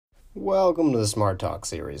Welcome to the Smart Talk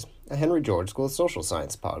series, a Henry George School of Social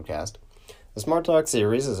Science podcast. The Smart Talk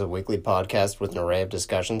series is a weekly podcast with an array of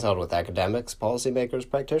discussions held with academics, policymakers,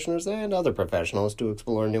 practitioners, and other professionals to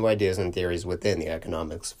explore new ideas and theories within the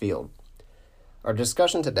economics field. Our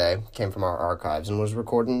discussion today came from our archives and was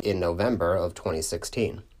recorded in November of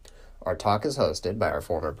 2016. Our talk is hosted by our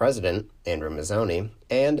former president, Andrew Mazzoni,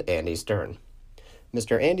 and Andy Stern.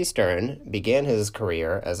 Mr. Andy Stern began his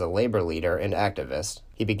career as a labor leader and activist.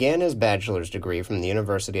 He began his bachelor's degree from the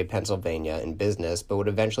University of Pennsylvania in business, but would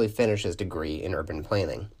eventually finish his degree in urban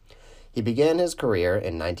planning. He began his career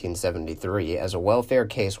in 1973 as a welfare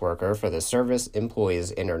caseworker for the Service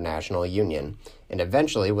Employees International Union, and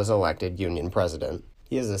eventually was elected union president.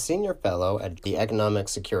 He is a senior fellow at the Economic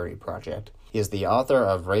Security Project. He is the author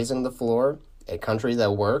of Raising the Floor, A Country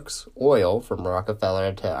That Works, Oil from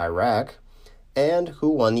Rockefeller to Iraq, and Who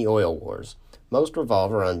Won the Oil Wars. Most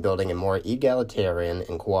revolve around building a more egalitarian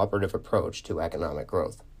and cooperative approach to economic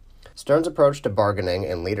growth. Stern's approach to bargaining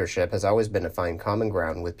and leadership has always been to find common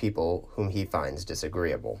ground with people whom he finds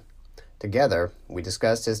disagreeable. Together, we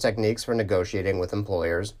discussed his techniques for negotiating with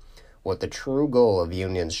employers, what the true goal of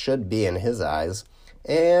unions should be in his eyes,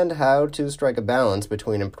 and how to strike a balance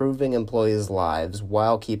between improving employees' lives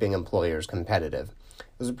while keeping employers competitive.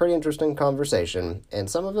 It was a pretty interesting conversation, and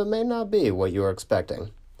some of it may not be what you were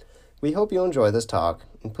expecting. We hope you enjoy this talk,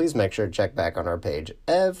 and please make sure to check back on our page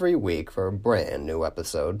every week for a brand new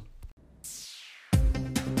episode.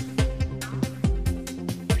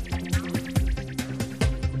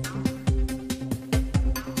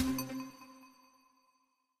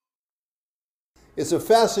 It's a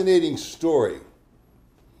fascinating story,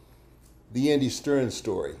 the Andy Stern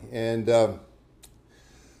story. And,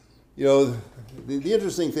 the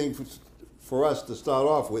interesting thing for us to start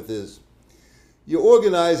off with is you're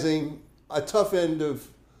organizing a tough end of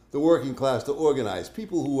the working class to organize.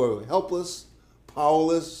 People who are helpless,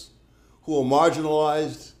 powerless, who are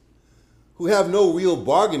marginalized, who have no real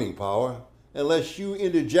bargaining power unless you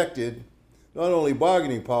interjected not only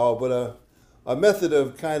bargaining power, but a method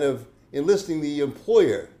of kind of enlisting the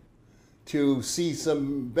employer to see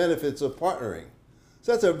some benefits of partnering.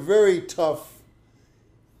 So that's a very tough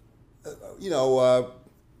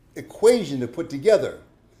equation to put together.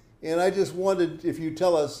 And I just wondered if you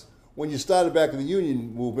tell us, when you started back in the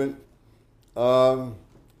union movement,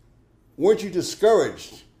 weren't you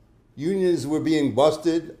discouraged? Unions were being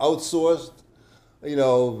busted, outsourced.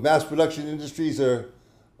 Mass production industries are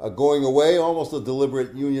going away, almost a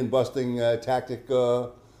deliberate union busting tactic,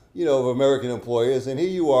 of American employers. And here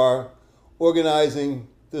you are organizing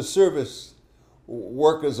the service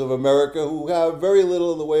workers of America who have very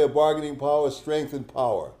little in the way of bargaining power, strength, and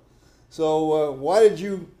power. So why did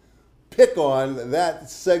you pick on that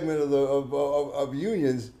segment of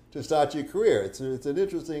unions to start your career? It's an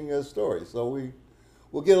interesting story. So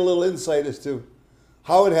we'll get a little insight as to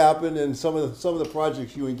how it happened and some of the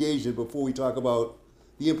projects you engaged in before we talk about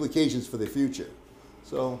the implications for the future.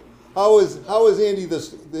 So how is Andy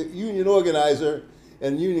the union organizer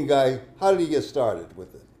and union guy? How did he get started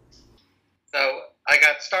with it? So I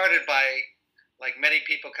got started by, like many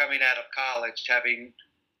people coming out of college, having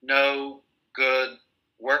no good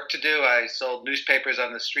work to do. I sold newspapers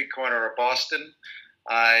on the street corner of Boston.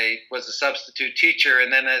 I was a substitute teacher,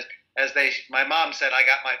 and then my mom said, I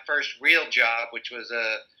got my first real job, which was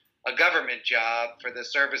a government job for the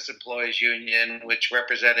Service Employees Union, which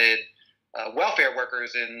represented welfare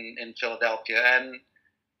workers in Philadelphia. And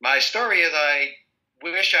my story is, I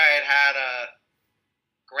wish I had had a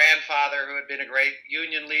grandfather who had been a great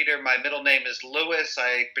union leader. My middle name is Lewis.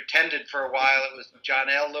 I pretended for a while it was John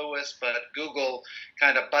L. Lewis, but Google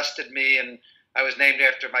kind of busted me, and I was named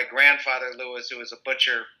after my grandfather, Lewis, who was a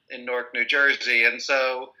butcher in Newark, New Jersey. And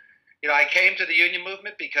so, I came to the union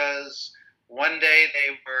movement because one day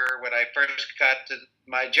when I first got to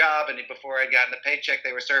my job and before I'd gotten the paycheck,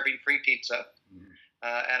 they were serving free pizza.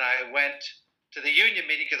 And I went to the union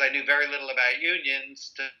meeting because I knew very little about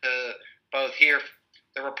unions to both hear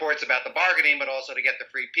the reports about the bargaining, but also to get the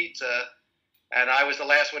free pizza. And I was the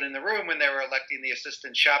last one in the room when they were electing the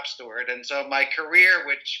assistant shop steward. And so my career,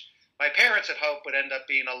 which my parents had hoped would end up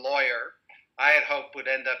being a lawyer, I had hoped would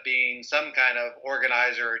end up being some kind of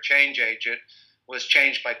organizer or change agent, was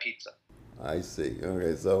changed by pizza. I see.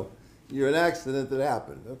 Okay, so you're an accident that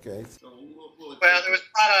happened. Okay. Well, there was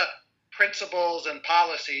a lot of principles and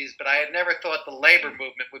policies, but I had never thought the labor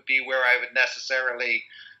movement would be where I would necessarily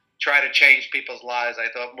try to change people's lives.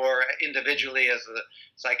 I thought more individually as a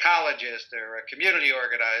psychologist or a community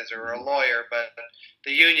organizer or a lawyer, but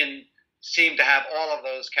the union seemed to have all of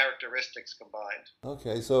those characteristics combined.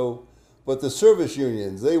 Okay, so, but the service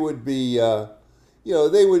unions, they would be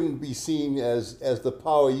they wouldn't be seen as the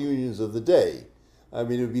power unions of the day. I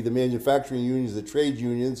mean, it would be the manufacturing unions, the trade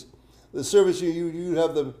unions. The service you'd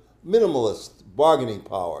have the minimalist bargaining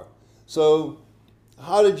power. So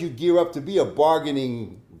how did you gear up to be a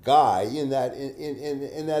bargaining guy in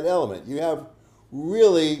that element? You have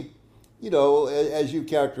really, as you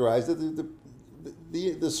characterized it,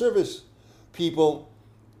 the service people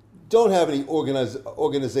don't have any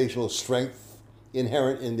organizational strength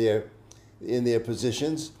inherent in their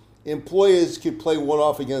positions. Employers can play one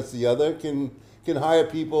off against the other, can hire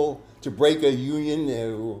people to break a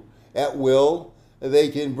union at will. They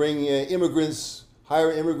can bring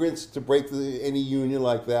hire immigrants to break any union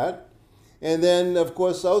like that. And then, of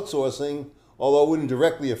course, outsourcing, although it wouldn't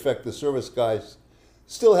directly affect the service guys,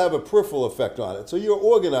 still have a peripheral effect on it. So you're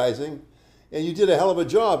organizing, and you did a hell of a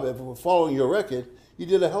job, following your record, you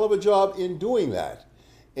did a hell of a job in doing that.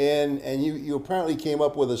 And you apparently came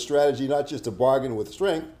up with a strategy not just to bargain with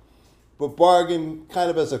strength, but bargain kind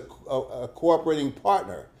of as a cooperating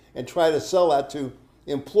partner and try to sell that to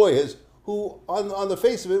employers who, on the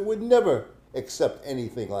face of it, would never accept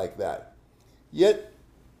anything like that. Yet,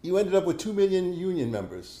 you ended up with 2 million union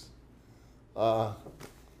members a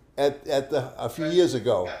few years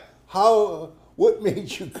ago. What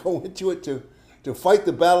made you go into it to fight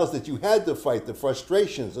the battles that you had to fight, the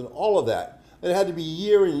frustrations and all of that? It had to be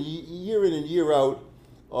year in and year out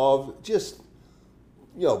of just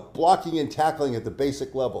blocking and tackling at the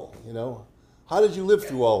basic level. How did you live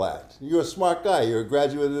through all that? You're a smart guy. You're a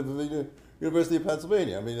graduate of the University of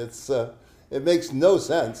Pennsylvania. I mean, it makes no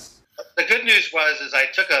sense. The good news is I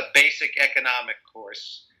took a basic economic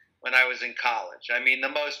course when I was in college. I mean, the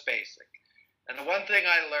most basic. And the one thing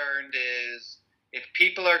I learned is if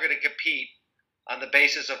people are going to compete on the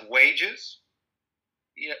basis of wages,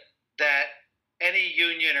 that any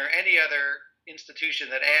union or any other institution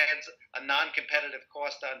that adds a non-competitive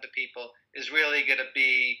cost onto people is really going to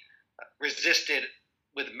be resisted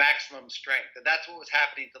with maximum strength. And that's what was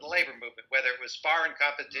happening to the labor movement, whether it was foreign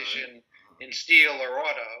competition in steel or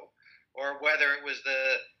auto, or whether it was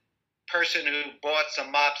the person who bought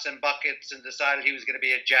some mops and buckets and decided he was going to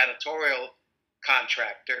be a janitorial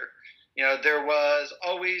contractor. There was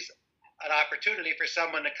always an opportunity for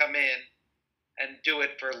someone to come in and do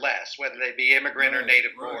it for less, whether they be immigrant or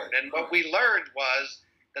native born. And what we learned was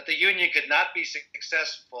that the union could not be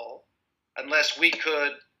successful unless we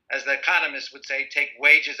could, as the economists would say, take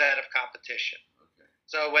wages out of competition. Okay.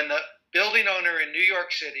 So when the building owner in New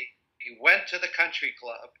York City, he went to the country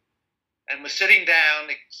club and was sitting down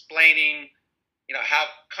explaining, how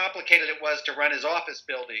complicated it was to run his office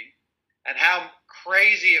building and how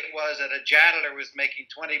crazy it was that a janitor was making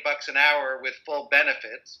 $20 an hour with full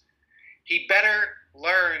benefits, he better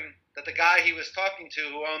learn that the guy he was talking to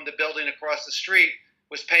who owned the building across the street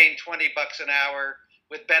was paying $20 an hour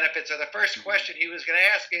with benefits. So the first question he was going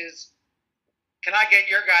to ask is, can I get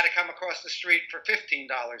your guy to come across the street for $15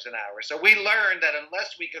 an hour? So we learned that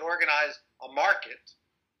unless we could organize a market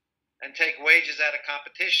and take wages out of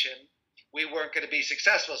competition, we weren't going to be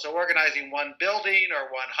successful. So organizing one building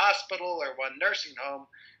or one hospital or one nursing home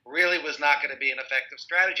really was not going to be an effective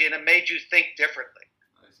strategy, and it made you think differently.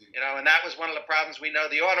 And that was one of the problems we know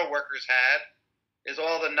the auto workers had, is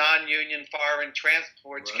all the non-union foreign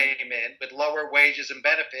transports came in with lower wages and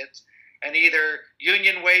benefits, and either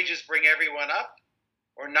union wages bring everyone up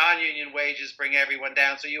or non-union wages bring everyone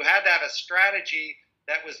down. So you had to have a strategy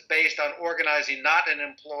that was based on organizing not an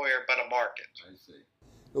employer but a market. I see.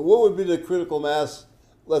 What would be the critical mass,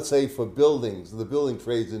 let's say, for buildings, the building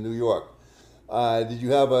trades in New York? Did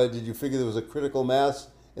you figure there was a critical mass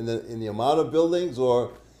in the amount of buildings,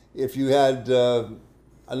 or if you had a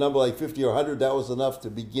number like 50 or 100, that was enough to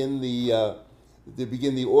begin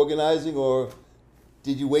the organizing, or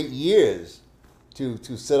did you wait years to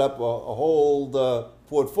set up a whole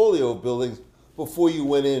portfolio of buildings before you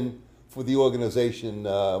went in for the organization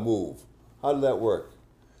move? How did that work?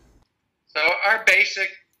 So our basic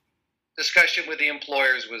discussion with the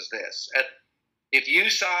employers was this: if you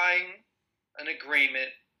sign an agreement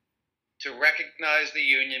to recognize the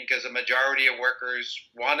union because a majority of workers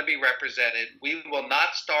want to be represented, we will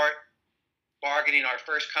not start bargaining our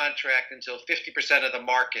first contract until 50% of the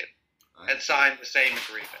market had signed the same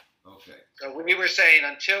agreement. Okay. So we were saying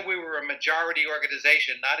until we were a majority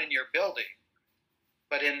organization, not in your building,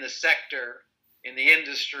 but in the sector, in the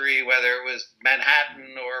industry, whether it was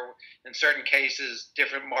Manhattan or in certain cases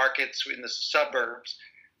different markets in the suburbs,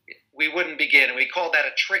 we wouldn't begin. And we called that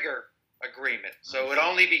a trigger agreement. So it would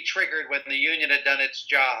only be triggered when the union had done its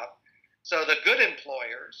job. So the good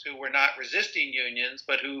employers who were not resisting unions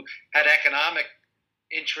but who had economic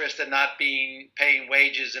interest in not paying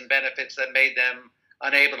wages and benefits that made them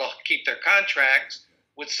unable to keep their contracts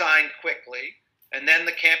would sign quickly, and then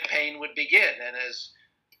the campaign would begin. And as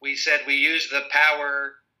we said, we used the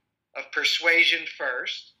power of persuasion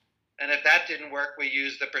first, and if that didn't work, we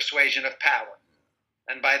used the persuasion of power.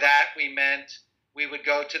 And by that, we meant we would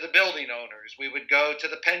go to the building owners, we would go to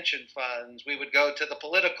the pension funds, we would go to the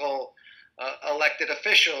political elected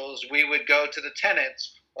officials, we would go to the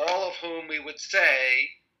tenants, all of whom we would say,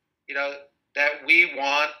 that we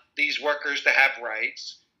want these workers to have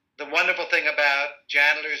rights. The wonderful thing about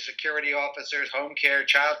janitors, security officers, home care,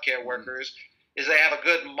 child care workers is they have a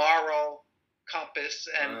good moral compass,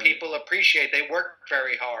 and people appreciate they work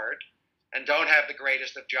very hard and don't have the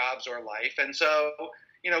greatest of jobs or life. And so,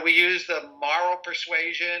 we use the moral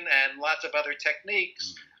persuasion and lots of other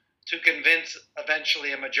techniques to convince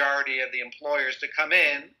eventually a majority of the employers to come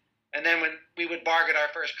in. And then when we would bargain our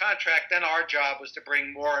first contract, then our job was to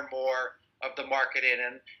bring more and more of the market in.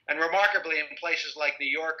 And remarkably, in places like New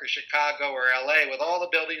York or Chicago or LA, with all the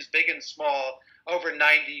buildings, big and small, over 90%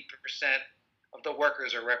 of the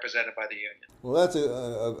workers are represented by the union. Well, that's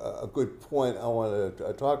a good point I want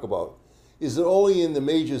to talk about. Is it only in the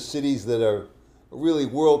major cities that are really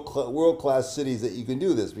world-class cities that you can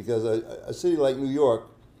do this? Because a city like New York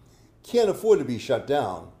can't afford to be shut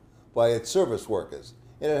down by its service workers.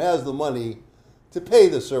 And it has the money to pay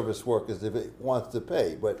the service workers if it wants to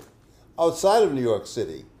pay. But outside of New York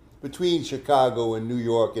City, between Chicago and New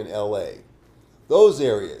York and LA, those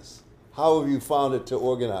areas, how have you found it to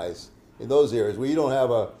organize in those areas where you don't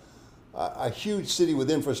have a huge city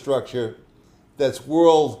with infrastructure that's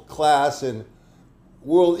world class and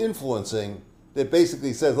world influencing, that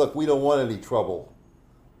basically says, look, we don't want any trouble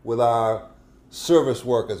with our service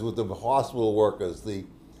workers, with the hospital workers, the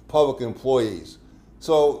public employees.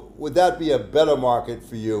 So would that be a better market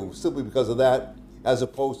for you simply because of that, as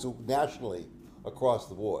opposed to nationally across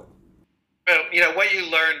the board? Well, what you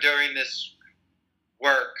learn during this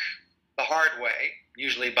work the hard way,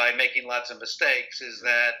 usually by making lots of mistakes, is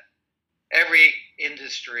that every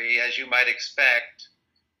industry, as you might expect,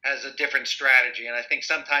 has a different strategy. And I think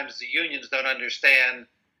sometimes the unions don't understand,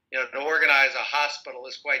 to organize a hospital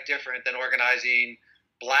is quite different than organizing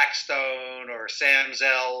Blackstone or Sam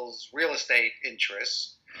Zell's real estate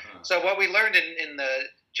interests. So what we learned in the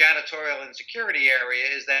janitorial and security area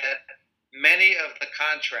is that many of the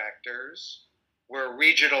contractors were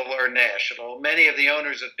regional or national. Many of the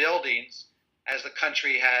owners of buildings, as the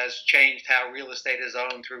country has changed how real estate is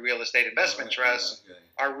owned through real estate investment trusts,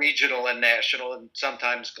 are regional and national and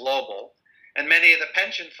sometimes global. And many of the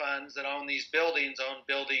pension funds that own these buildings own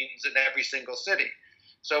buildings in every single city.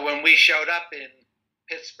 So when we showed up in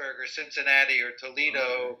Pittsburgh or Cincinnati or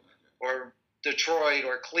Toledo or Detroit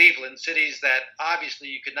or Cleveland, cities that obviously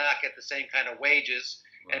you could not get the same kind of wages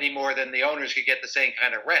any more than the owners could get the same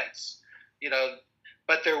kind of rents,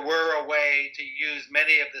 but there were a way to use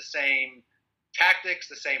many of the same tactics,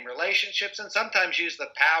 the same relationships, and sometimes use the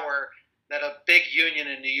power that a big union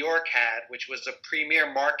in New York had, which was a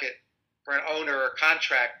premier market for an owner or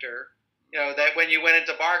contractor. That when you went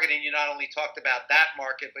into bargaining, you not only talked about that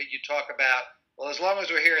market, but you talk about, well, as long as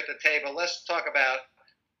we're here at the table, let's talk about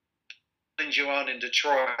buildings you own in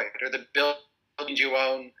Detroit or the buildings you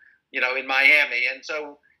own, in Miami. And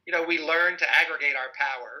so, we learned to aggregate our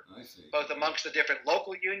power, both amongst the different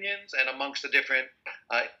local unions and amongst the different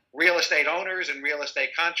real estate owners and real estate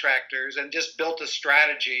contractors, and just built a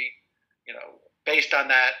strategy, based on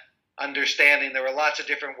that understanding. There were lots of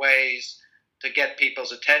different ways to get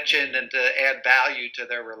people's attention and to add value to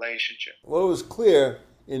their relationship. Well, it was clear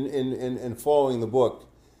in following the book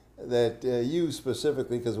that you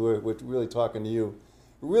specifically, because we're really talking to you,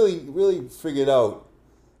 really figured out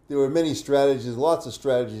there were many strategies, lots of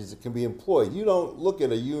strategies that can be employed. You don't look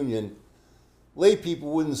at a union, lay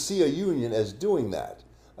people wouldn't see a union as doing that.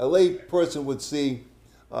 A lay person would see,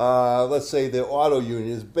 let's say the auto union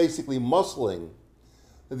is basically muscling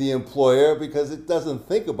the employer because it doesn't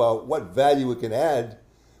think about what value it can add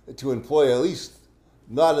to employer, at least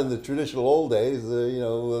not in the traditional old days, in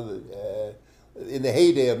the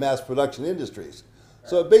heyday of mass production industries.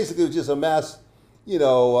 So basically it was just a mass,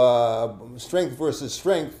 strength versus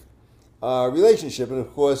strength relationship. And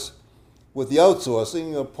of course, with the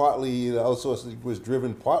outsourcing, partly the outsourcing was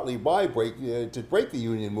driven partly by to break the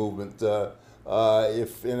union movement.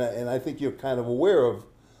 And I think you're kind of aware of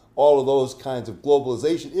all of those kinds of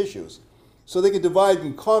globalization issues. So they could divide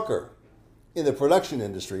and conquer in the production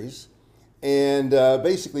industries and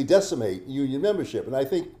basically decimate union membership. And I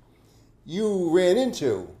think you ran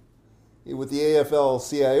into, with the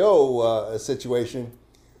AFL-CIO situation,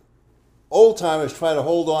 old-timers trying to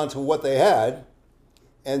hold on to what they had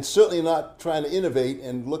and certainly not trying to innovate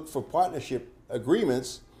and look for partnership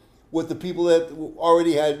agreements with the people that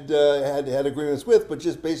already had agreements with, but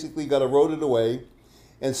just basically got eroded away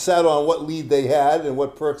and sat on what lead they had and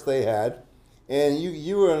what perks they had. And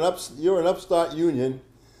you're an upstart union,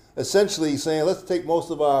 essentially saying, let's take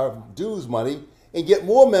most of our dues money and get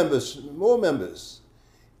more members,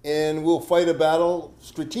 and we'll fight a battle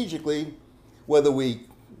strategically, whether we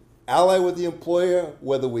ally with the employer,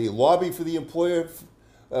 whether we lobby for the employer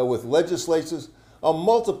with legislatures, a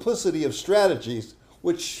multiplicity of strategies,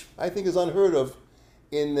 which I think is unheard of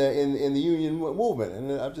in the union movement.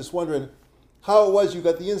 And I'm just wondering how it was you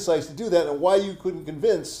got the insights to do that, and why you couldn't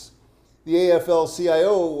convince the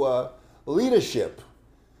AFL-CIO leadership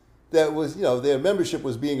that was, their membership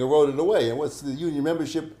was being eroded away. And what's the union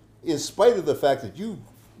membership, in spite of the fact that you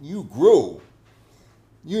grew,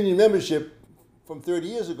 union membership from 30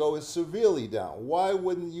 years ago is severely down. Why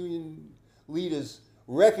wouldn't union leaders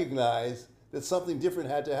recognize that something different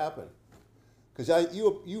had to happen? Because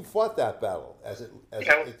you fought that battle the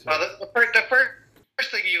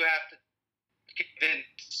first thing you have to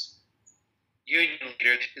convince union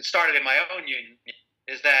leaders, it started in my own union,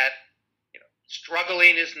 is that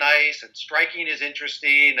struggling is nice and striking is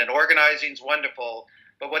interesting and organizing is wonderful,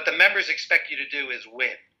 but what the members expect you to do is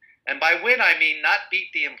win. And by win, I mean not beat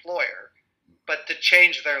the employer, but to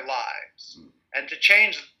change their lives. And to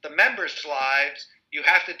change the members' lives, you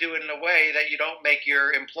have to do it in a way that you don't make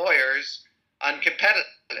your employers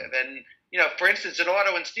uncompetitive. And, for instance, in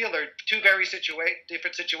auto and steel, there are two very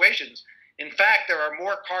different situations. In fact, there are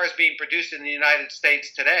more cars being produced in the United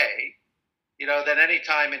States today, than any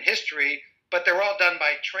time in history, but they're all done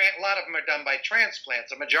by, a lot of them are done by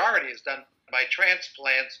transplants. A majority is done by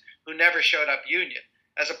transplants who never showed up union,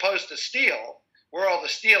 as opposed to steel, where all the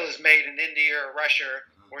steel is made in India or Russia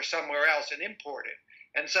or somewhere else and imported.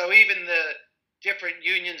 And so even the different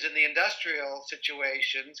unions in the industrial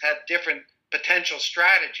situations had different potential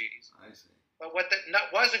strategies. I see. But what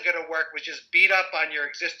wasn't going to work was just beat up on your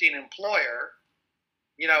existing employer,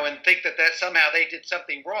 and think that somehow they did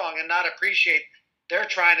something wrong and not appreciate they're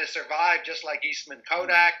trying to survive, just like Eastman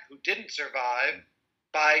Kodak, who didn't survive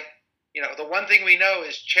by, the one thing we know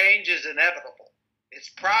is change is inevitable. It's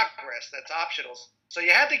progress that's optional. So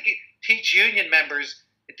you had to teach union members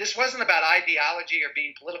this wasn't about ideology or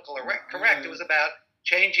being political or correct. It was about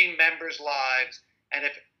changing members' lives. And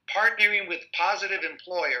if partnering with positive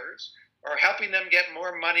employers or helping them get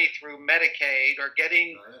more money through Medicaid or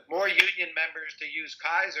getting more union members to use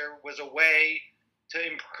Kaiser was a way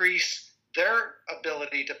to increase their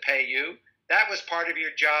ability to pay you, that was part of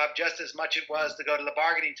your job just as much as it was to go to the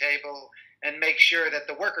bargaining table and make sure that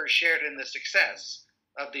the workers shared in the success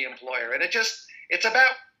of the employer. And it's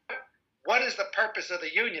about what is the purpose of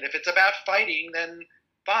the union. If it's about fighting, then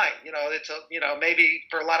fine. It's maybe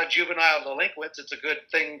for a lot of juvenile delinquents, it's a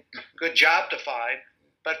good job to find.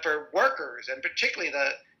 But for workers, and particularly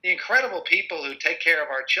the incredible people who take care of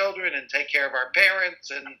our children and take care of our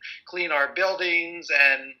parents and clean our buildings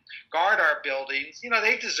and guard our buildings,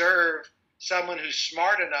 they deserve someone who's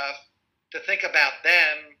smart enough to think about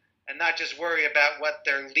them and not just worry about what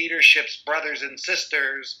their leadership's brothers and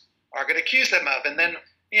sisters are going to accuse them of. And then,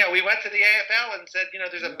 we went to the AFL and said,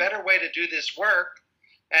 there's a better way to do this work.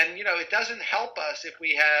 And, it doesn't help us if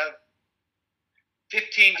we have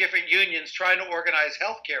 15 different unions trying to organize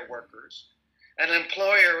healthcare workers. An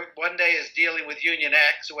employer one day is dealing with Union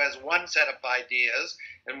X, who has one set of ideas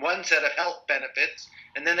and one set of health benefits,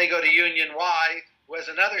 and then they go to Union Y, who has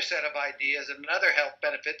another set of ideas and another health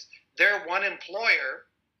benefits. They're one employer.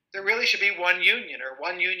 There really should be one union or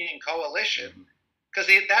one union coalition, because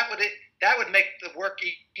that would make the work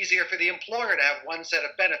easier for the employer to have one set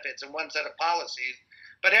of benefits and one set of policies.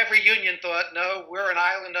 But every union thought, no, we're an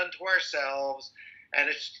island unto ourselves, and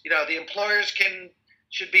it's the employers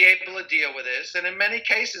should be able to deal with this. And in many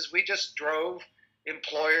cases, we just drove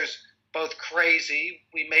employers both crazy.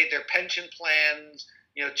 We made their pension plans,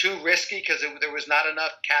 too risky because there was not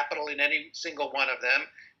enough capital in any single one of them.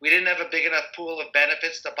 We didn't have a big enough pool of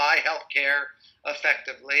benefits to buy health care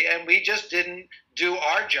effectively. And we just didn't do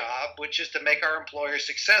our job, which is to make our employers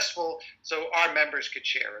successful so our members could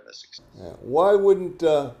share in the success. Yeah. Why wouldn't,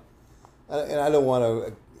 and I don't want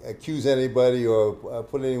to accuse anybody or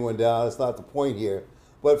put anyone down, it's not the point here.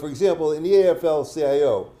 But for example, in the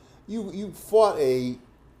AFL-CIO, you fought a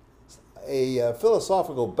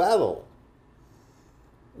philosophical battle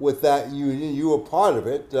with that union. You were part of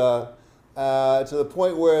it to the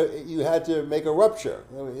point where you had to make a rupture.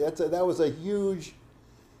 I mean, that was a huge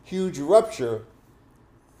rupture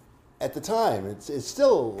at the time. It's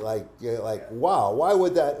still like wow, why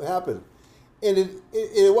would that happen? And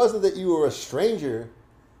it wasn't that you were a stranger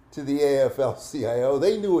to the AFL-CIO.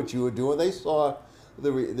 They knew what you were doing. They saw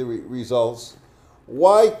the results.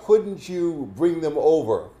 Why couldn't you bring them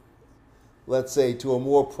over, let's say, to a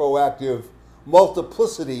more proactive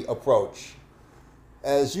multiplicity approach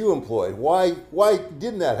as you employed? Why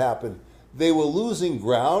didn't that happen? They were losing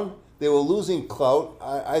ground. They were losing clout.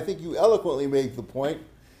 I think you eloquently made the point.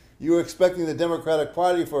 You were expecting the Democratic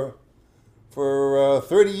Party for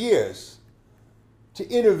 30 years to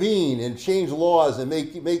intervene and change laws and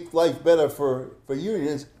make life better for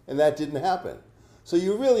unions, and that didn't happen. So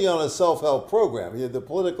you're really on a self-help program. The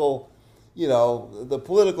political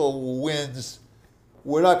winds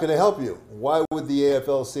were not going to help you. Why would the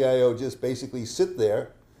AFL-CIO just basically sit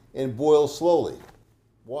there and boil slowly?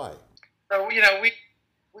 Why? So,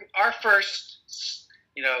 our first,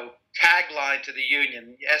 tagline to the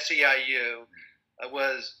union, SEIU,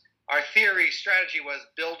 was our strategy was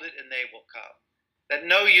build it and they will come. That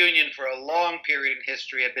no union for a long period in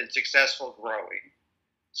history had been successful growing.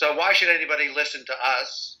 So why should anybody listen to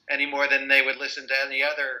us any more than they would listen to any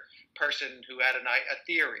other person who had a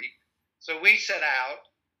theory? So we set out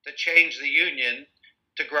to change the union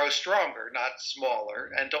to grow stronger, not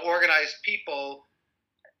smaller, and to organize people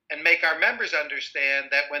and make our members understand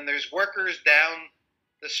that when there's workers down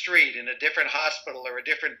the street in a different hospital or a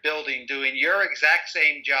different building doing your exact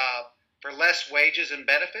same job for less wages and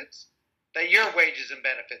benefits, that your wages and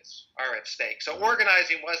benefits are at stake. So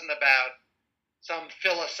organizing wasn't about some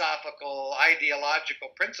philosophical, ideological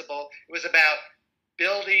principle. It was about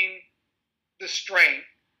building the strength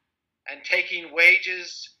and taking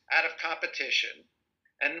wages out of competition.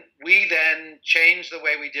 And we then changed the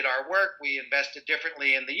way we did our work. We invested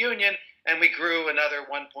differently in the union, and we grew another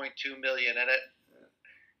 1.2 million. And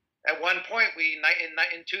at one point,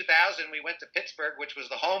 in 2000, we went to Pittsburgh, which was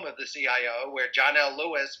the home of the CIO, where John L.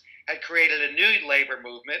 Lewis had created a new labor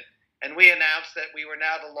movement, and we announced that we were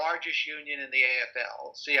now the largest union in the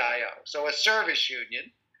AFL-CIO. So a service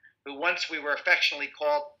union, who once we were affectionately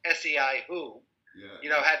called SEI-WHO,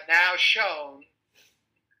 had now shown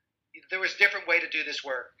there was a different way to do this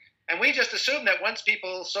work. And we just assumed that once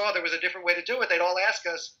people saw there was a different way to do it, they'd all ask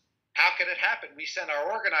us, how can it happen? We sent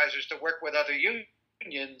our organizers to work with other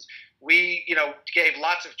unions. We, gave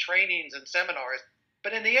lots of trainings and seminars.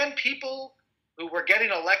 But in the end, people who were getting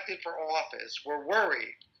elected for office were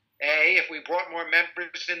worried. If we brought more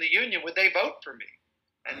members in the union, would they vote for me?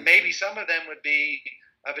 And maybe some of them would be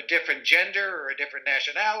of a different gender or a different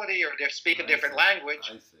nationality or speak a different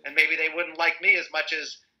language. And maybe they wouldn't like me as much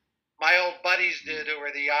as my old buddies did, who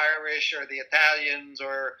were the Irish or the Italians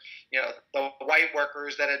or, the white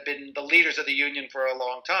workers that had been the leaders of the union for a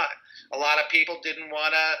long time. A lot of people didn't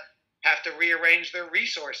want to have to rearrange their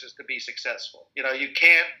resources to be successful. You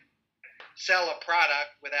can't sell a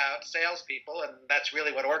product without salespeople, and that's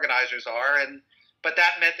really what organizers are. But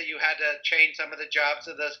that meant that you had to change some of the jobs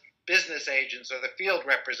of the business agents or the field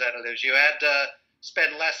representatives. You had to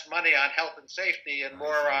spend less money on health and safety and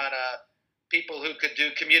more on people who could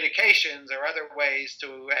do communications or other ways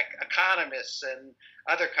to economists and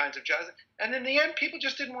other kinds of jobs. And in the end, people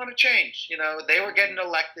just didn't want to change. They were getting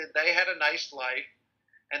elected. They had a nice life,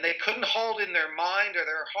 and they couldn't hold in their mind or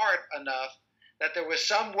their heart enough that there was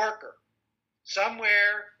some worker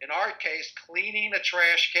somewhere, in our case, cleaning a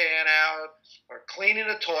trash can out or cleaning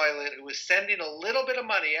a toilet, who was sending a little bit of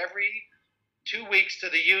money every 2 weeks to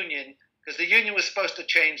the union, because the union was supposed to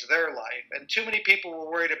change their life. And too many people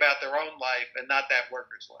were worried about their own life and not that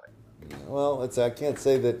worker's life. Well, I can't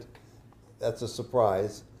say that that's a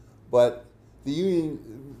surprise, but the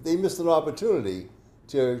union, they missed an opportunity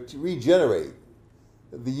to regenerate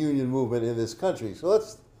the union movement in this country. So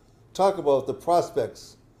let's talk about the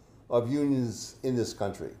prospects of unions in this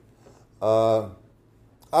country. I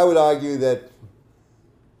would argue that,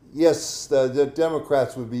 yes, the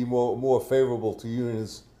Democrats would be more favorable to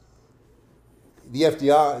unions, the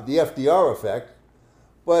FDR effect,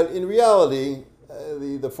 but in reality,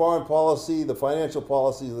 the foreign policy, the financial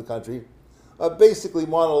policies of the country are basically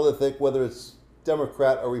monolithic, whether it's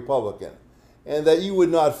Democrat or Republican, and that you would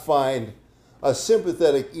not find a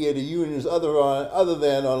sympathetic ear to unions other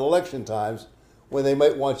than on election times, when they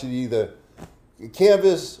might want you to either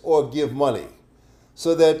canvass or give money.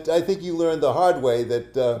 So that I think you learned the hard way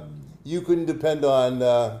that you couldn't depend on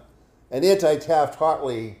an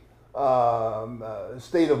anti-Taft-Hartley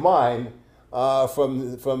state of mind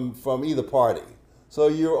from either party. So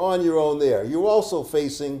you're on your own there. You're also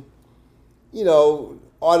facing,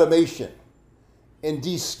 automation and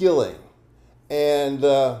de-skilling and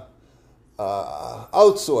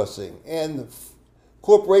outsourcing and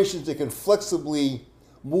corporations that can flexibly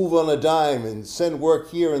move on a dime and send work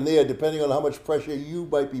here and there depending on how much pressure you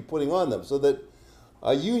might be putting on them. So that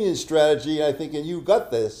A union strategy, I think, and you got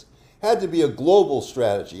this, had to be a global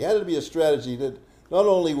strategy. It had to be a strategy that not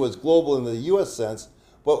only was global in the U.S. sense,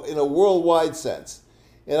 but in a worldwide sense.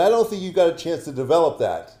 And I don't think you got a chance to develop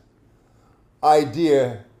that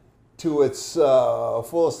idea to its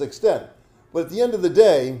fullest extent. But at the end of the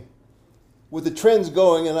day, with the trends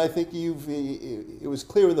going, and I think it was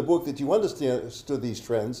clear in the book that you understood these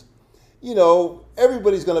trends,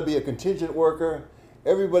 everybody's going to be a contingent worker.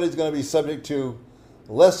 Everybody's going to be subject to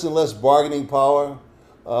less and less bargaining power,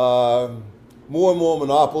 more and more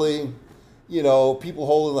monopoly. People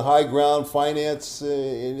holding the high ground. Finance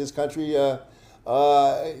in this country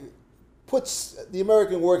puts the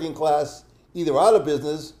American working class either out of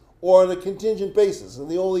business or on a contingent basis.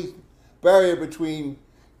 And the only barrier between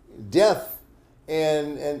death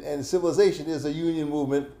and civilization is a union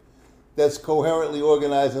movement that's coherently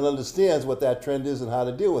organized and understands what that trend is and how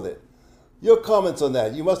to deal with it. Your comments on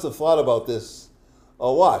that? You must have thought about this a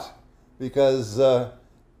lot, because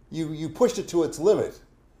you pushed it to its limit,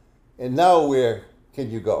 and now where can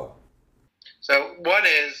you go? So one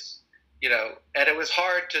is, and it was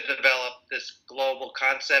hard to develop this global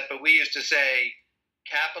concept, but we used to say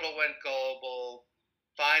capital went global,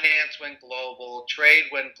 finance went global, trade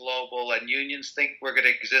went global, and unions think we're going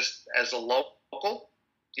to exist as a local,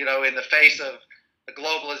 in the face of the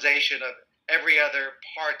globalization of every other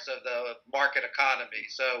parts of the market economy.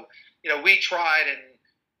 So, we tried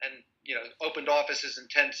and opened offices in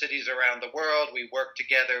 10 cities around the world. We worked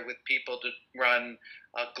together with people to run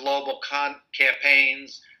global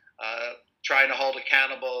campaigns, trying to hold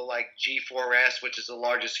accountable like G4S, which is the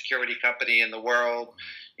largest security company in the world.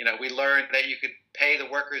 We learned that you could pay the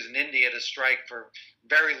workers in India to strike for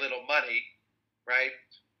very little money, right?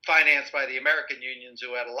 Financed by the American unions,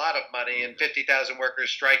 who had a lot of money, and 50,000 workers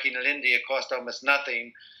striking in India cost almost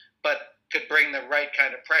nothing, but could bring the right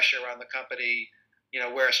kind of pressure on the company,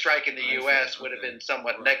 where a strike in the U.S. would have been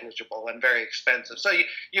somewhat negligible and very expensive. So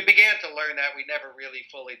you began to learn that. We never really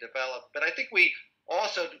fully developed. But I think we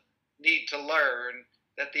also need to learn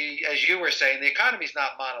that as you were saying, the economy is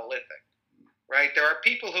not monolithic, right? There are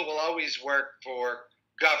people who will always work for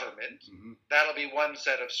government. Mm-hmm. That'll be one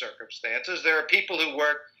set of circumstances. There are people who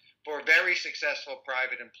work for very successful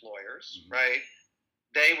private employers, mm-hmm. right?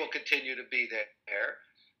 They will continue to be there.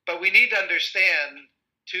 But we need to understand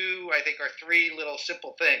three little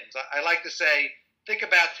simple things. I like to say, think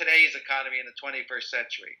about today's economy in the 21st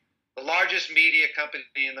century. The largest media company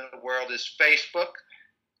in the world is Facebook.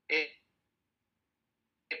 It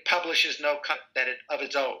publishes no content of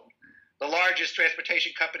its own. The largest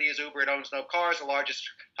transportation company is Uber. It owns no cars. The largest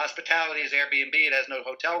hospitality is Airbnb. It has no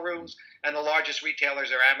hotel rooms. And the largest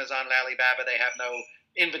retailers are Amazon and Alibaba. They have no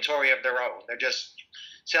inventory of their own. They're just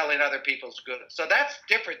selling other people's goods. So that's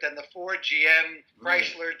different than the Ford, GM,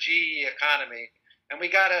 Chrysler, GE economy. And we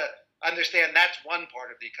got to understand that's one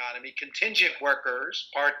part of the economy. Contingent workers,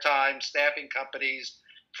 part-time, staffing companies,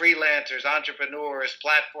 freelancers, entrepreneurs,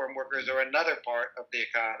 platform workers are another part of the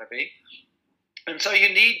economy. And so you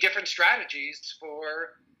need different strategies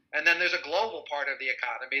and then there's a global part of the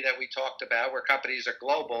economy that we talked about where companies are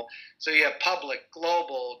global. So you have public,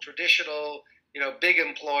 global, traditional, big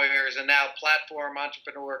employers, and now platform,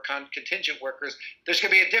 entrepreneur, contingent workers. There's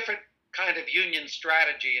going to be a different kind of union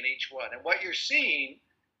strategy in each one. And what you're seeing,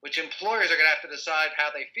 which employers are going to have to decide how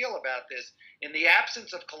they feel about this, in the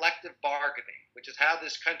absence of collective bargaining, which is how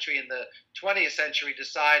this country in the 20th century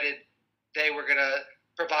decided they were going to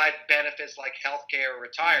provide benefits like health care or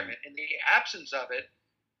retirement. In the absence of it,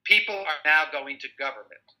 people are now going to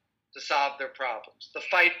government to solve their problems. The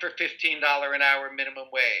fight for $15 an hour minimum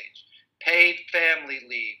wage, paid family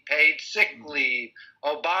leave, paid sick leave,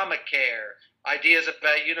 Obamacare, ideas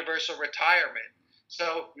about universal retirement.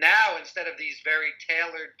 So now, instead of these very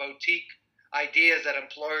tailored boutique ideas that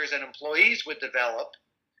employers and employees would develop,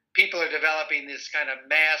 people are developing this kind of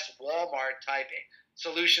mass Walmart type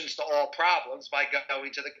solutions to all problems by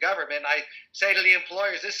going to the government. I say to the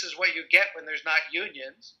employers, this is what you get when there's not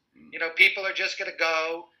unions. People are just going to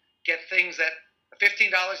go get things that $15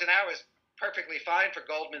 an hour is perfectly fine for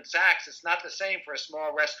Goldman Sachs. It's not the same for a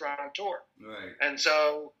small restaurateur. Right. And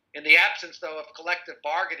so in the absence, though, of collective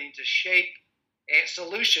bargaining to shape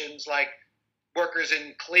solutions, like workers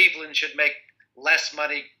in Cleveland should make less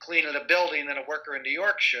money cleaning a building than a worker in New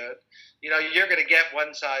York should, you're going to get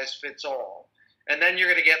one size fits all. And then you're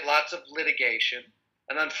going to get lots of litigation.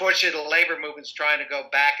 And unfortunately, the labor movement's trying to go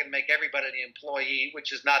back and make everybody an employee,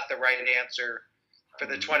 which is not the right answer for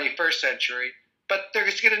the 21st century. But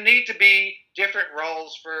there's going to need to be different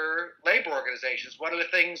roles for labor organizations. One of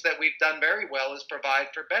the things that we've done very well is provide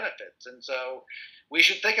for benefits. And so we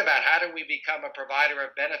should think about how do we become a provider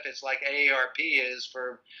of benefits like AARP is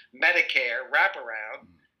for Medicare wraparound.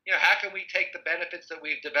 How can we take the benefits that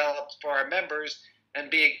we've developed for our members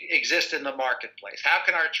and exist in the marketplace? How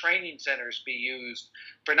can our training centers be used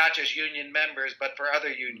for not just union members, but for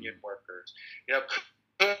other union workers?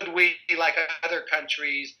 Could we, like other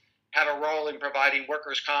countries, have a role in providing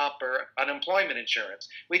workers' comp or unemployment insurance?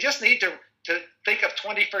 We just need to think of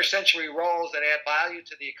 21st century roles that add value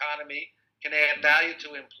to the economy, can add value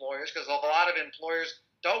to employers, because a lot of employers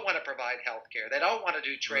don't want to provide health care. They don't want to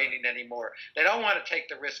do training anymore. They don't want to take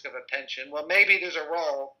the risk of a pension. Well, maybe there's a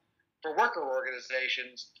role for worker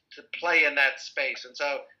organizations to play in that space. And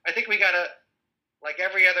so I think we got to, like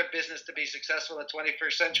every other business, to be successful in the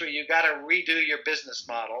 21st century, you got to redo your business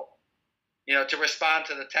model, to respond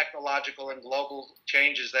to the technological and global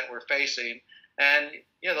changes that we're facing. And,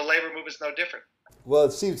 the labor movement is no different. Well,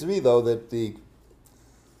 it seems to me, though, that the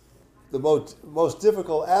most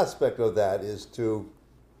difficult aspect of that is to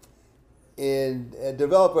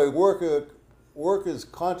develop a worker's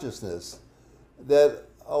consciousness that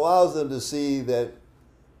allows them to see that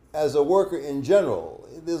as a worker in general,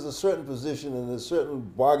 there's a certain position and a certain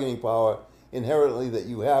bargaining power inherently that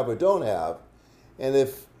you have or don't have. And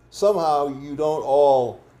if somehow you don't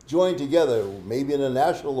all join together, maybe in a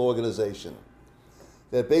national organization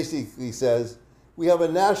that basically says, we have a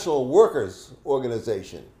national workers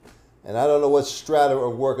organization. And I don't know what strata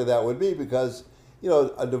of worker that would be, because,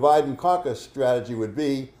 a divide and conquer strategy would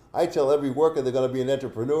be, I tell every worker they're going to be an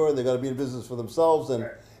entrepreneur and they're going to be in business for themselves. And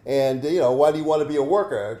why do you want to be a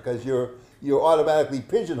worker? Because you're automatically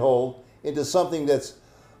pigeonholed into something that's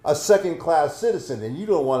a second-class citizen, and you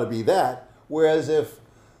don't want to be that. Whereas if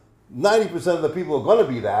 90% of the people are going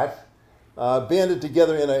to be that, banded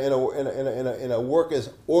together in a workers'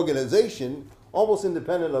 organization, almost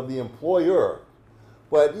independent of the employer,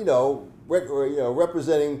 but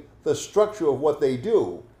representing the structure of what they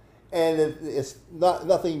do, and it's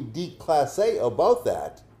nothing declassé about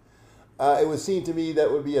that. It would seem to me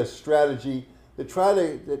that would be a strategy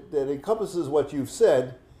that encompasses what you've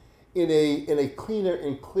said in a cleaner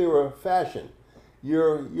and clearer fashion.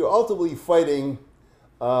 You're ultimately fighting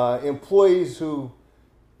employees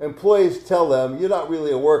tell them you're not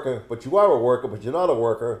really a worker, but you are a worker, but you're not a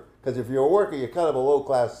worker, because if you're a worker, you're kind of a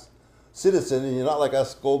low-class citizen, and you're not like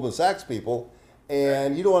us Goldman Sachs people,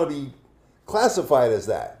 and you don't want to be classified as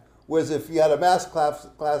that. Whereas if you had a mass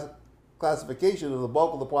classification of the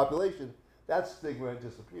bulk of the population, that stigma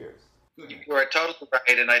disappears. You are totally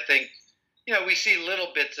right, and I think we see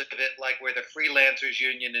little bits of it, like where the freelancers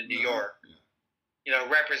union in New York,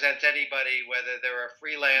 represents anybody, whether they're a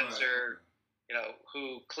freelancer,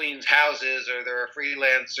 who cleans houses, or they're a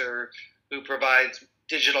freelancer who provides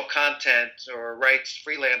digital content or writes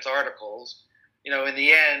freelance articles. In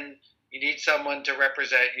the end, you need someone to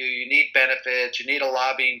represent you. You need benefits. You need a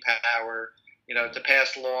lobbying power, to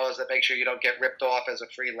pass laws that make sure you don't get ripped off as a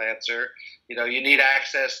freelancer. You need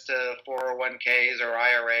access to 401ks or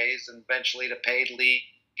IRAs, and eventually to paid leave.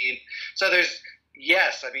 So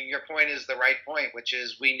your point is the right point, which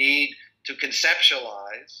is we need to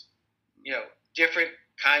conceptualize, different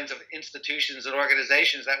kinds of institutions and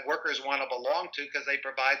organizations that workers want to belong to because they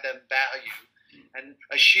provide them value. And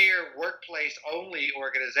a sheer workplace-only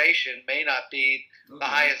organization may not be the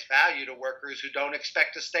highest value to workers who don't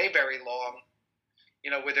expect to stay very long,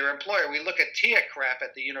 with their employer. We look at TIA crap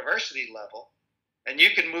at the university level, and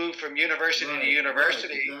you can move from university to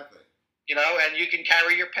university, exactly. And you can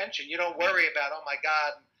carry your pension. You don't worry about, oh my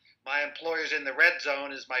God, my employer's in the red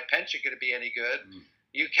zone. Is my pension going to be any good?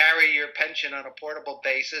 You carry your pension on a portable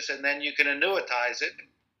basis, and then you can annuitize it,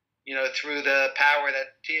 through the power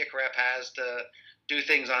that TIACREP has to do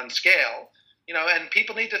things on scale. And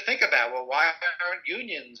people need to think about, well, why aren't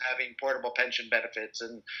unions having portable pension benefits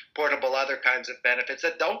and portable other kinds of benefits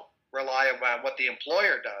that don't rely on what the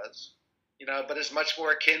employer does, but is much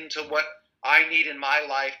more akin to what I need in my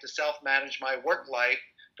life to self-manage my work life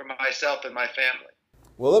for myself and my family.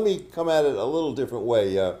 Well, let me come at it a little different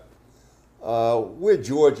way. We're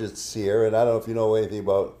Georgists here, and I don't know if you know anything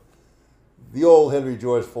about the old Henry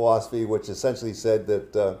George philosophy, which essentially said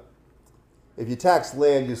that if you tax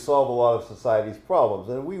land, you solve a lot of society's problems.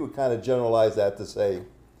 And we would kind of generalize that to say,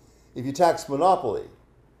 if you tax monopoly,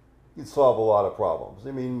 you'd solve a lot of problems.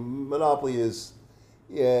 I mean, monopoly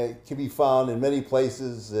can be found in many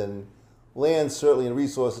places, and land certainly and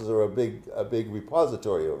resources are a big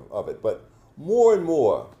repository of it. But more and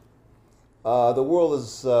more, the world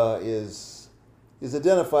is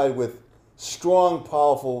identified with strong,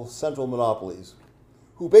 powerful central monopolies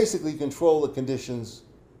who basically control the conditions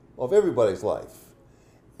of everybody's life.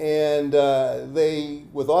 And they,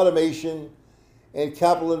 with automation and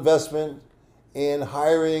capital investment and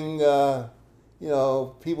hiring,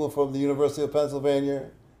 people from the University of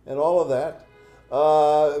Pennsylvania and all of that,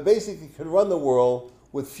 basically can run the world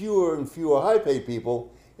with fewer and fewer high-paid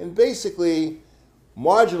people and basically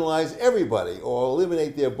marginalize everybody or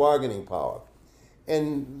eliminate their bargaining power.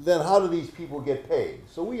 And then how do these people get paid?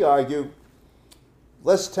 So we argue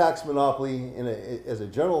less tax monopoly as a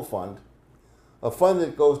general fund, a fund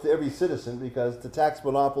that goes to every citizen, because the tax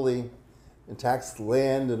monopoly and tax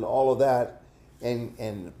land and all of that,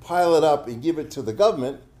 and pile it up and give it to the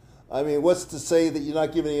government. I mean, what's to say that you're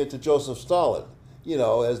not giving it to Joseph Stalin,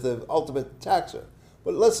 as the ultimate taxer?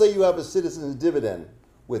 But let's say you have a citizen's dividend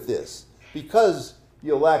with this, because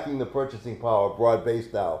you're lacking the purchasing power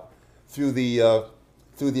broad-based now through the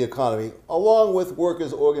economy, along with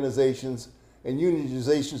workers' organizations and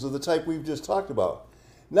unionizations of the type we've just talked about.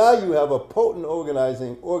 Now you have a potent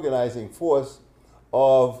organizing force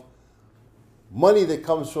of money that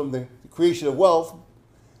comes from the creation of wealth,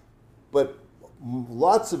 but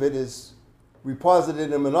lots of it is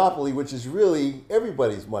reposited in monopoly, which is really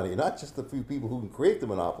everybody's money, not just the few people who can create the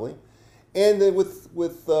monopoly. And then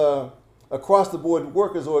with across the board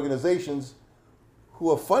workers' organizations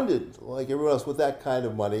who are funded like everyone else with that kind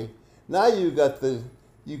of money. Now you got the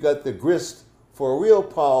grist for a real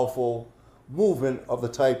powerful movement of the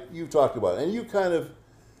type you talked about. And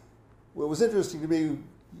what was interesting to me,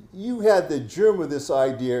 you had the germ of this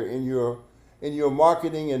idea in your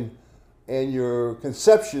marketing and your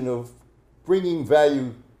conception of bringing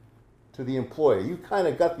value to the employer. You kind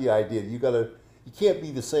of got the idea. You can't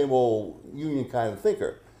be the same old union kind of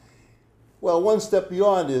thinker. Well, one step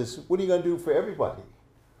beyond is, what are you going to do for everybody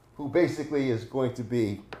who basically is going to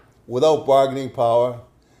be without bargaining power,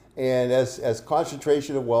 and as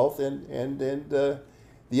concentration of wealth and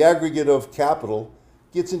the aggregate of capital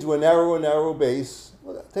gets into a narrow base?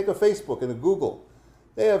 Take a Facebook and a Google.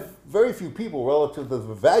 They have very few people relative to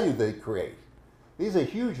the value they create. These are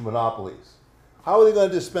huge monopolies. How are they going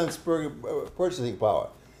to dispense purchasing power?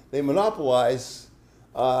 They monopolize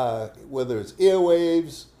whether it's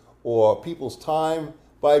airwaves or people's time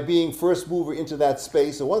by being first mover into that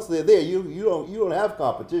space. And once they're there, you don't have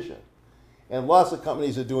competition. And lots of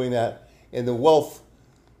companies are doing that. And the wealth,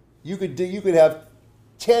 you could have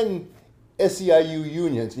 10 SEIU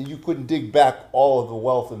unions, and you couldn't dig back all of the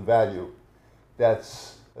wealth and value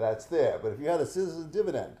that's there. But if you had a citizen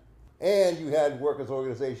dividend and you had workers'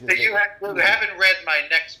 organizations, but you haven't read my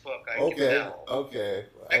next book. I can tell. Okay.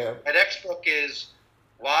 My next book is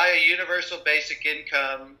Why a Universal Basic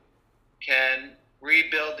Income Can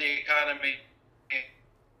Rebuild the Economy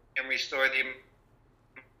and Restore the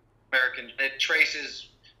American. It traces,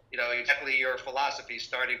 exactly your philosophy,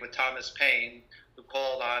 starting with Thomas Paine, who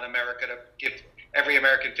called on America to give every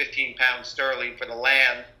American 15 pounds sterling for the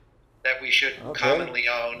land that we should commonly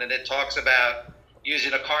own. And it talks about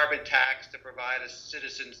using a carbon tax to provide a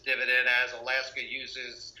citizen's dividend, as Alaska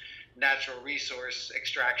uses natural resource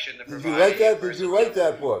extraction to provide. Did you write that? Did you write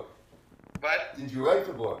that book? What? Did you write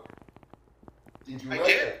the book? Did you I write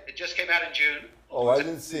did. it? It just came out in June. Oh, I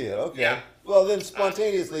didn't see it. Okay. Yeah. Well, then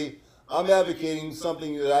spontaneously, I'm advocating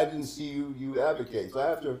something that I didn't see you advocate. So I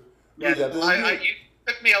have to read that. You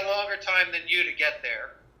took me a longer time than you to get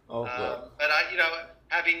there. Okay. But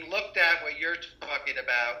having looked at what you're talking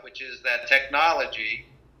about, which is that technology,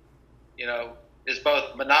 is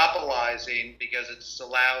both monopolizing because it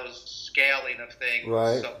allows scaling of things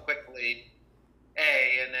so quickly,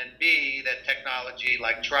 A, and then B, that technology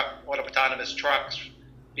like autonomous trucks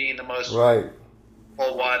being the most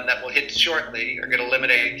full one that will hit shortly are going to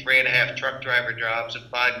eliminate 3.5 truck driver jobs and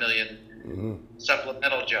 5 million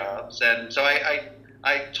supplemental jobs. And so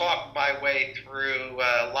I talked my way through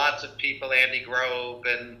lots of people, Andy Grove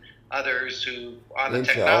and others who, on the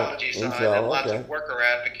technology side, and lots of worker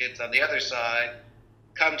advocates on the other side,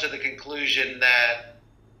 come to the conclusion that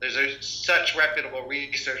there's such reputable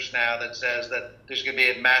research now that says that there's going to be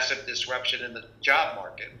a massive disruption in the job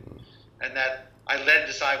market. And that I then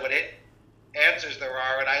decide what answers there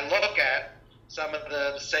are, and I look at some of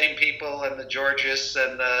the same people and the Georges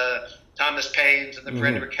and the Thomas Paines and the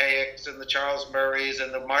Frederick Hayeks and the Charles Murrays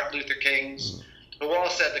and the Martin Luther Kings, who all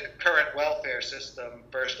said the current welfare system,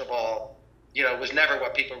 first of all, was never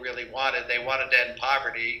what people really wanted. They wanted to end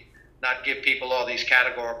poverty, not give people all these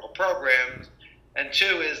categorical programs. And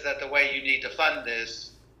two is that the way you need to fund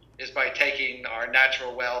this is by taking our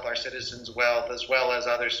natural wealth, our citizens' wealth, as well as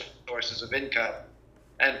other sources of income,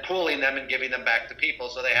 and pooling them and giving them back to people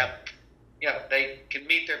so they have, they can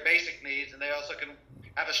meet their basic needs, and they also can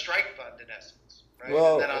have a strike fund in essence. right?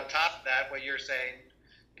 Well, and then on top of that, what you're saying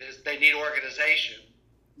is they need organization.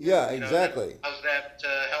 yeah, You know, exactly. that allows them to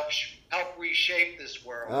help reshape this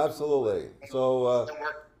world. Absolutely. So, The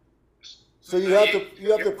work. so you have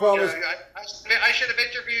to promise. I should have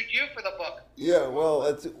interviewed you for the book. Yeah,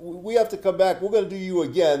 well, we have to come back. We're going to do you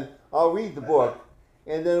again. I'll read the book,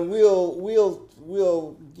 and then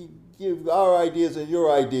we'll give our ideas and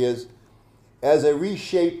your ideas as a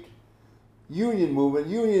reshaped union movement.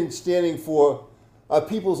 Union standing for a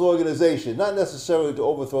people's organization, not necessarily to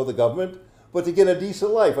overthrow the government, but to get a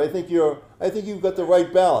decent life. I think you've got the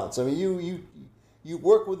right balance. I mean, you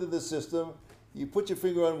work within the system. You put your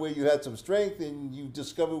finger on where you had some strength, and you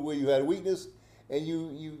discovered where you had weakness, and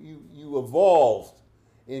you evolved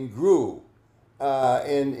and grew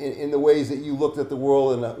in the ways that you looked at the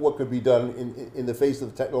world and what could be done in the face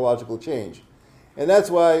of technological change. And that's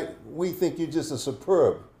why we think you're just a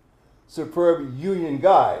superb union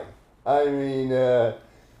guy. I mean,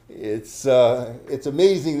 it's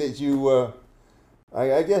amazing that you.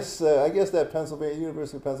 I guess that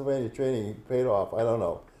University of Pennsylvania training paid off. I don't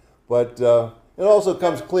know, but it also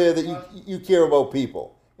comes clear that you care about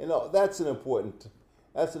people. You know, that's an important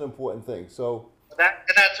thing. So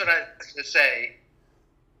that's what I was to say.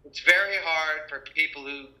 It's very hard for people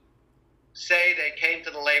who say they came to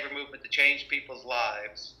the labor movement to change people's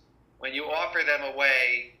lives when you offer them a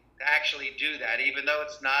way to actually do that, even though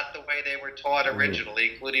it's not the way they were taught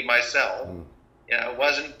originally, including myself. You know, it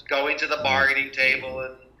wasn't going to the bargaining table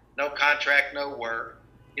and no contract, no work.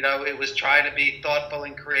 You know, it was trying to be thoughtful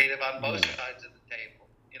and creative on both sides of the table,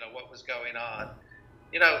 you know, what was going on.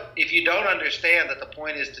 You know, if you don't understand that the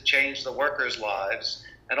point is to change the workers' lives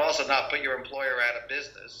and also not put your employer out of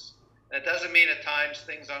business, and it doesn't mean at times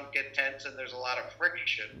things don't get tense and there's a lot of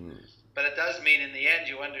friction, but it does mean in the end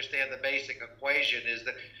you understand the basic equation is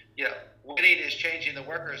that, you know, winning is changing the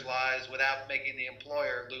workers' lives without making the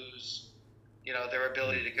employer lose, you know, their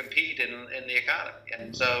ability to compete in the economy.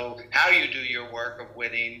 And so how you do your work of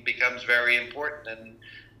winning becomes very important. And,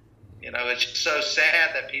 you know, it's so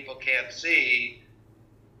sad that people can't see,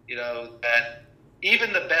 you know, that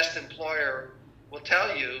even the best employer will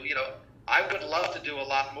tell you, you know, I would love to do a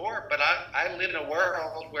lot more, but I live in a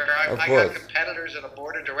world where I got competitors and a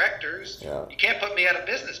board of directors. Yeah. You can't put me out of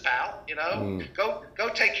business, pal. You know, go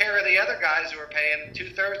take care of the other guys who are paying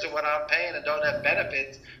 2/3 of what I'm paying and don't have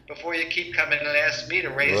benefits before you keep coming and ask me to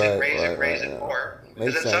raise it more.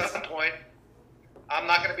 Because at some point, I'm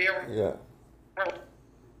not going to be able. Yeah.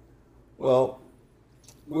 Well,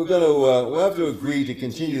 we'll have to agree to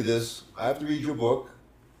continue this. I have to read your book.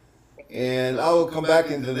 And I will come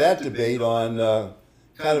back into that debate on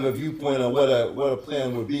kind of a viewpoint on what a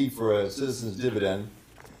plan would be for a citizen's dividend.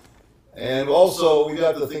 And also, we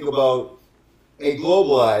have to think about a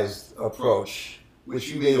globalized approach, which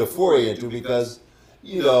you made a foray into, because,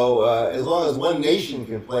 you know, as long as one nation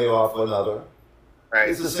can play off another,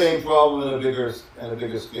 it's the same problem in a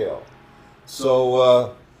bigger scale.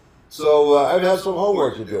 So I'd have some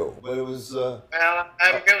homework to do, but it was. Well,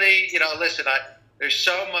 I'm really, you know, listen, there's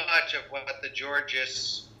so much of what the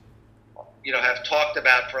Georgists, you know, have talked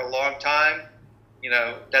about for a long time, you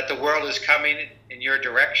know, that the world is coming in your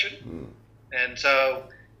direction. And so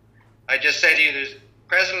I just say to you, there's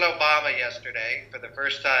President Obama yesterday, for the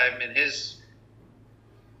first time in his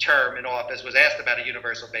term in office, was asked about a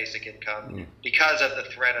universal basic income because of the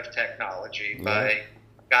threat of technology by a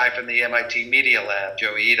guy from the MIT Media Lab,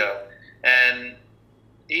 Joe Ito. And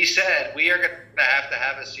he said, we are going to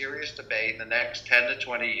have a serious debate in the next 10 to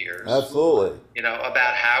 20 years. Absolutely. You know,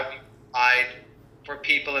 about how we provide for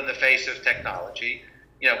people in the face of technology.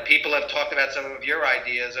 You know, people have talked about some of your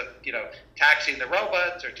ideas of, you know, taxing the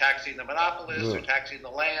robots or taxing the monopolists or taxing the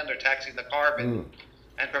land or taxing the carbon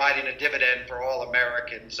and providing a dividend for all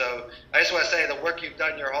Americans. So I just want to say the work you've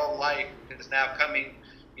done your whole life is now coming,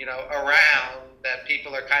 you know, around, that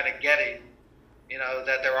people are kind of getting, you know,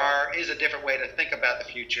 that is a different way to think about the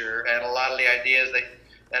future, and a lot of the ideas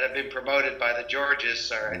that have been promoted by the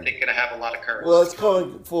Georgists are, I think, going to have a lot of currency. Well, it's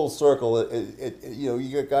coming full circle. You know,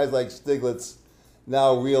 you got guys like Stiglitz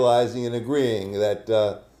now realizing and agreeing that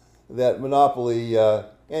that monopoly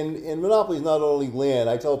and monopoly is not only land.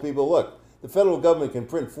 I tell people, look, the federal government can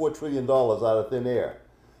print $4 trillion out of thin air.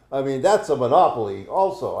 I mean, that's a monopoly.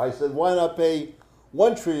 Also, I said, why not pay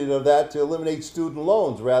 $1 trillion of that to eliminate student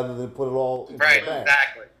loans rather than put it all into the bank? Right,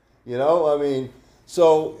 exactly. You know, I mean,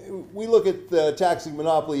 so we look at taxing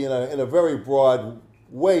monopoly in a very broad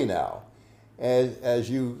way now, as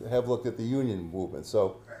you have looked at the union movement.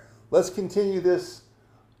 So let's continue this.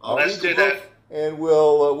 Let's do that, and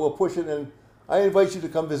we'll push it. And I invite you to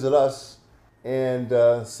come visit us and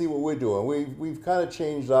see what we're doing. We've kind of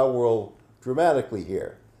changed our world dramatically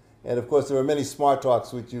here. And of course, there are many smart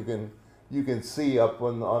talks which you can see up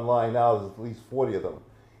online now. There's at least 40 of them,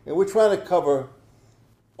 and we're trying to cover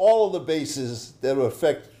all of the bases that will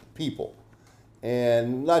affect people,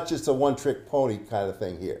 and not just a one-trick pony kind of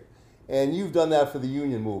thing here. And you've done that for the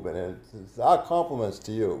union movement, and it's our compliments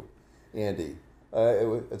to you, Andy.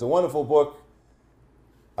 It's a wonderful book,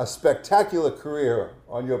 a spectacular career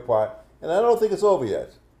on your part, and I don't think it's over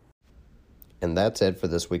yet. And that's it for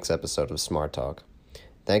this week's episode of Smart Talk.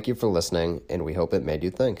 Thank you for listening, and we hope it made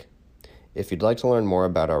you think. If you'd like to learn more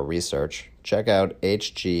about our research, check out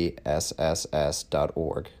hgsss.org.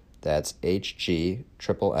 That's hgsss.org.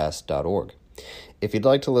 If you'd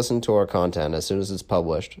like to listen to our content as soon as it's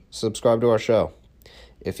published, subscribe to our show.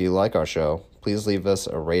 If you like our show, please leave us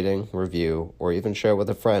a rating, review, or even share with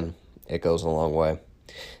a friend. It goes a long way.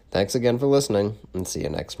 Thanks again for listening, and see you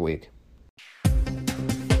next week.